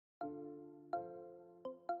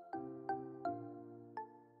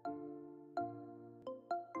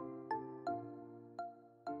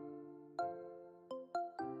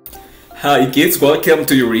Hi kids, welcome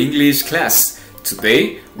to your English class.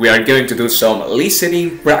 Today we are going to do some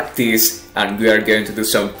listening practice and we are going to do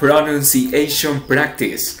some pronunciation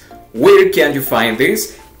practice. Where can you find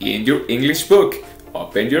this? In your English book.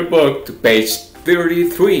 Open your book to page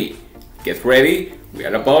 33. Get ready, we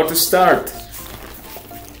are about to start.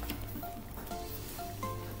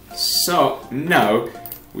 So now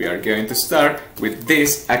we are going to start with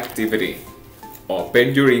this activity.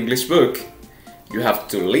 Open your English book. You have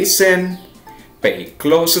to listen, pay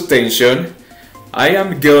close attention. I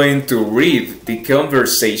am going to read the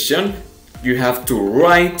conversation. You have to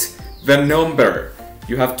write the number.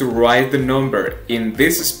 You have to write the number in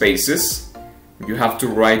these spaces. You have to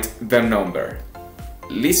write the number.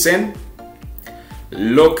 Listen,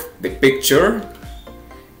 look the picture,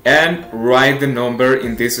 and write the number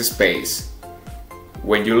in this space.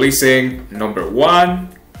 When you listen, number 1,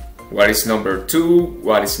 what is number 2,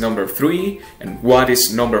 what is number 3, and what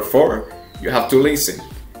is number 4, you have to listen.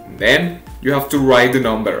 Then you have to write the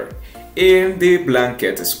number in the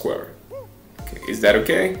blanket square. Okay, is that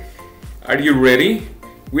okay? Are you ready?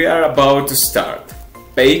 We are about to start.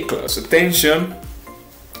 Pay close attention.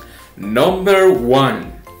 Number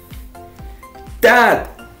 1. Dad,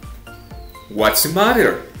 what's the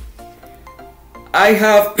matter? I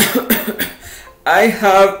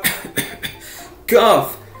have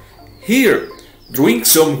cough. Here, drink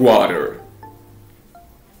some water.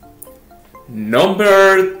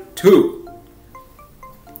 Number 2.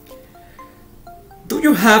 Do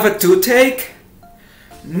you have a toothache?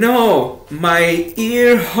 No, my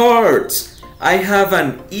ear hurts. I have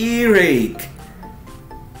an earache.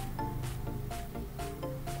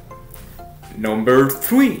 Number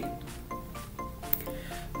 3.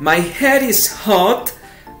 My head is hot.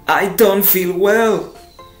 I don't feel well.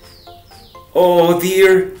 Oh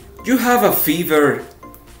dear, you have a fever.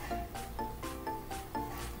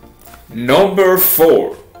 Number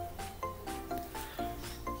 4.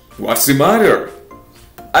 What's the matter?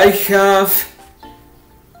 I have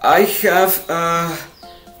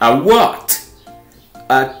a what?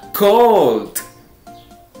 A cold.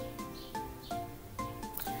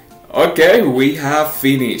 Okay, we have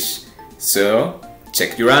finished. So,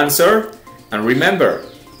 check your answer and remember,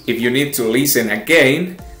 if you need to listen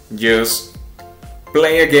again, just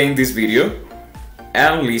play again this video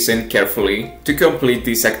and listen carefully to complete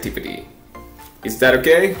this activity. Is that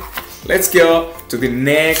okay? Let's go to the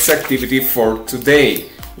next activity for today.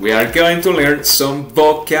 We are going to learn some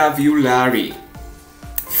vocabulary.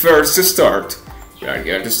 First to start, we are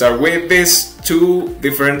going to start with these 2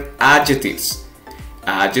 different adjectives.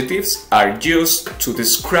 Adjectives are used to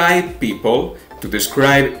describe people, to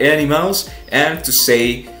describe animals, and to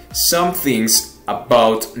say some things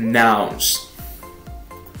about nouns.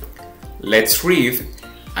 Let's read.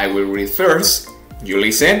 I will read first, you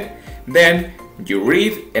listen, then you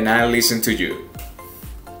read and I'll listen to you.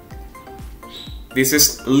 This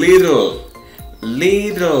is little,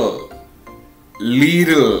 little,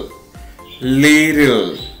 little,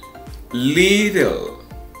 little, little.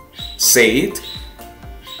 Say it.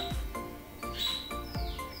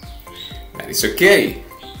 That is okay.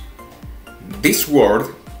 This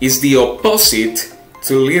word is the opposite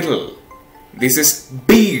to little. This is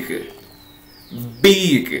big.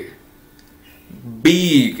 Big,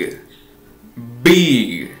 big,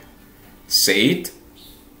 big. Say it.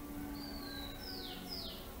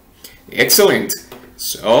 Excellent.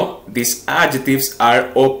 So these adjectives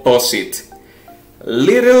are opposite.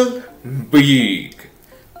 Little, big,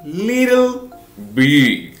 little,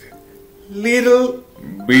 big, little,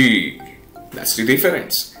 big. That's the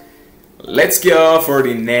difference. Let's go for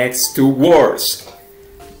the next 2 words.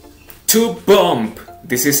 To bump.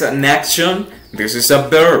 This is an action. This is a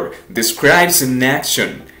verb. Describes an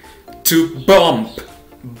action. To bump.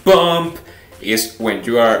 Bump is when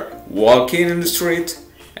you are walking in the street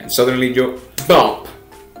and suddenly you bump.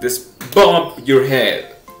 Just bump your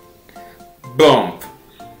head. Bump.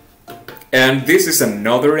 And this is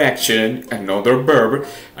another action, another verb,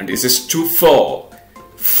 and this is to fall.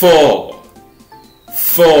 Fall.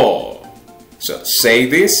 Fall. So say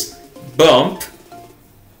this. Bump.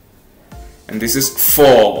 And this is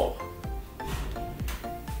fall.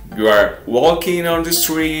 You are walking on the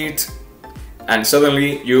street and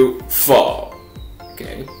suddenly you fall.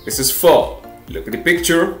 Okay, this is fall. Look at the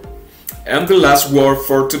picture. And the last word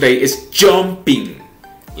for today is jumping.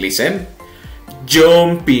 Listen.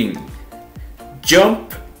 Jumping.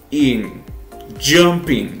 Jump in.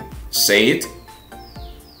 Jumping. Say it.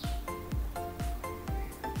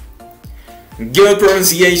 Good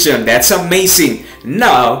pronunciation, that's amazing.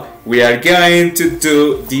 Now we are going to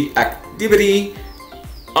do the activity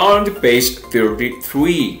on the page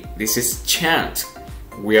 33. This is chant.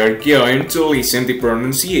 We are going to listen the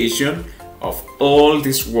pronunciation of all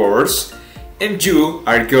these words and you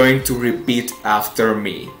are going to repeat after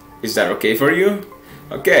me. Is that okay for you?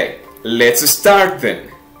 Okay, let's start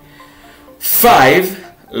then. 5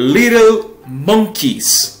 little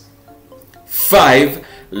monkeys. 5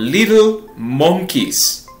 little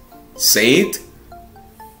monkeys. Say it.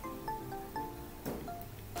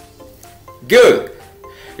 Good.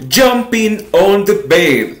 Jumping on the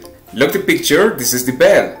bed. Look at the picture. This is the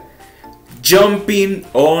bed. Jumping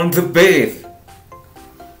on the bed.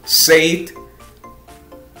 Say it.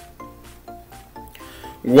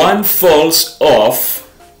 One falls off.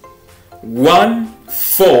 One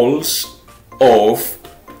falls off.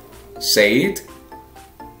 Say it.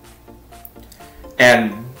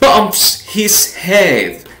 And bumps his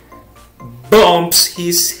head. Bumps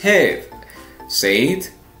his head. Say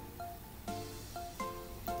it.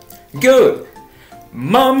 Good.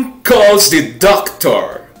 Mom calls the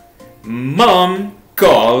doctor. Mom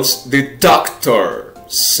calls the doctor.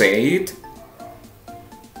 Say it.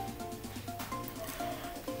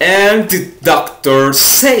 And the doctor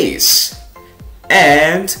says.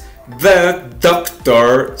 And the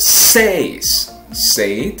doctor says.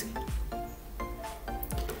 Say it.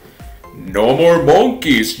 No more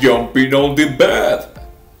monkeys jumping on the bed.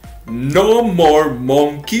 No more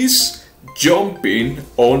monkeys jumping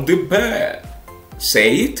on the bed.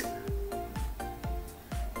 Say it.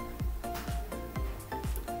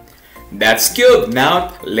 That's good.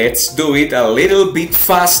 Now let's do it a little bit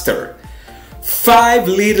faster. 5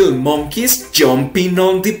 little monkeys jumping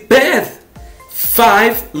on the bed.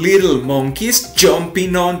 5 little monkeys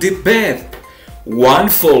jumping on the bed. One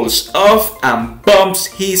falls off and bumps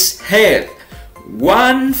his head.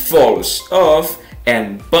 One falls off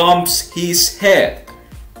and bumps his head.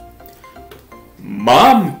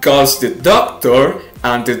 Mom calls the doctor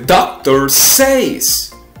and the doctor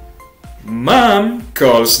says. Mom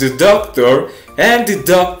calls the doctor and the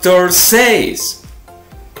doctor says.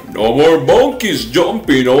 No more monkeys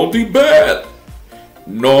jumping on the bed.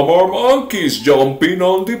 No more monkeys jumping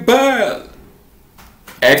on the bed.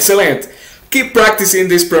 Excellent. Keep practicing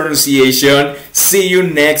this pronunciation. See you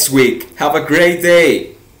next week. Have a great day.